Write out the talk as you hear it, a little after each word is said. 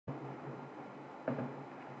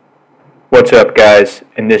What's up, guys?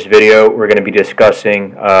 In this video, we're going to be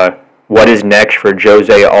discussing what is next for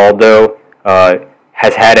Jose Aldo.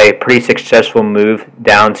 Has had a pretty successful move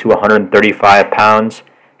down to 135 pounds.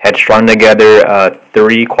 Had strung together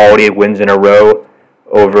 3 quality wins in a row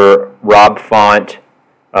over Rob Font,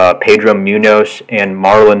 Pedro Munhoz, and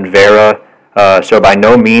Marlon Vera. So by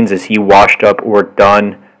no means is he washed up or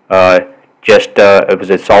done. It was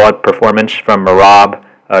a solid performance from Marab.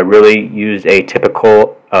 Really used a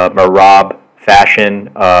typical Marab fashion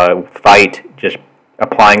fight, just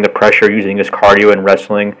applying the pressure, using his cardio and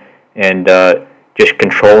wrestling, and just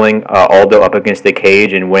controlling Aldo up against the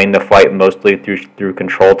cage and winning the fight mostly through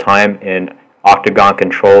control time and octagon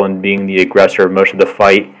control and being the aggressor of most of the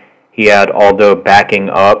fight. He had Aldo backing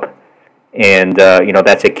up, and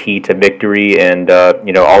that's a key to victory. And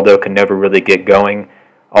Aldo can never really get going.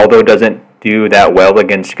 Aldo doesn't do that well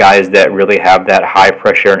against guys that really have that high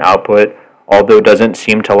pressure and output. Aldo doesn't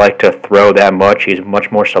seem to like to throw that much. He's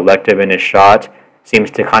much more selective in his shots. Seems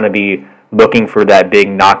to kind of be looking for that big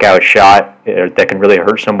knockout shot that can really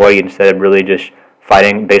hurt somebody instead of really just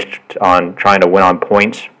fighting based on trying to win on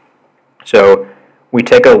points. So we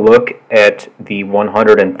take a look at the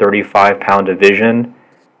 135-pound division,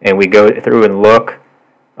 and we go through and look.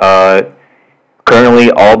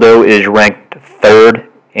 Currently, Aldo is ranked 3rd,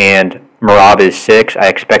 and Marab is 6th. I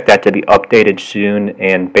expect that to be updated soon,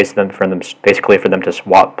 and basically for them to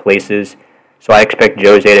swap places. So I expect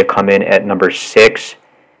Jose to come in at number 6.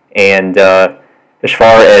 And as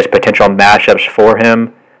far as potential matchups for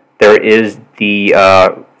him, there is the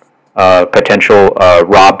potential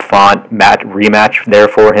Rob Font rematch there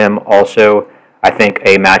for him. Also, I think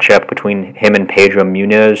a matchup between him and Pedro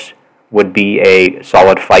Munhoz would be a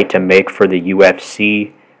solid fight to make for the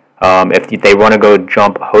UFC. If they want to go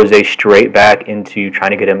jump Jose straight back into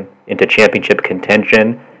trying to get him into championship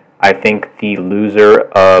contention, I think the loser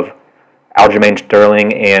of Aljamain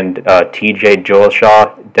Sterling and TJ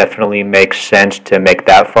Dillashaw definitely makes sense to make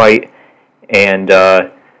that fight. And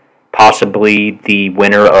possibly the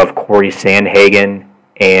winner of Corey Sandhagen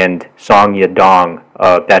and Song Yadong.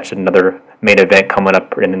 That's another main event coming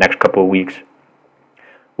up in the next couple of weeks.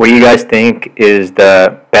 What do you guys think is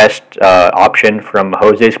the best option from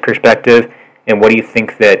Jose's perspective? And what do you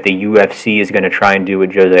think that the UFC is going to try and do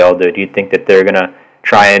with Jose Aldo? Do you think that they're going to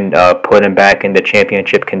try and put him back in the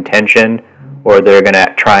championship contention, or they're going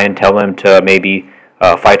to try and tell him to maybe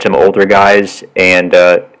fight some older guys and,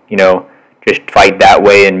 just fight that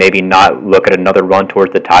way and maybe not look at another run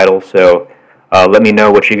towards the title? So let me know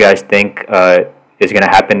what you guys think is going to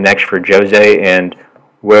happen next for Jose, and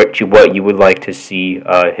what you would like to see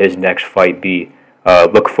his next fight be.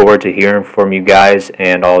 Look forward to hearing from you guys,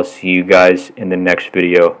 and I'll see you guys in the next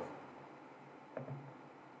video.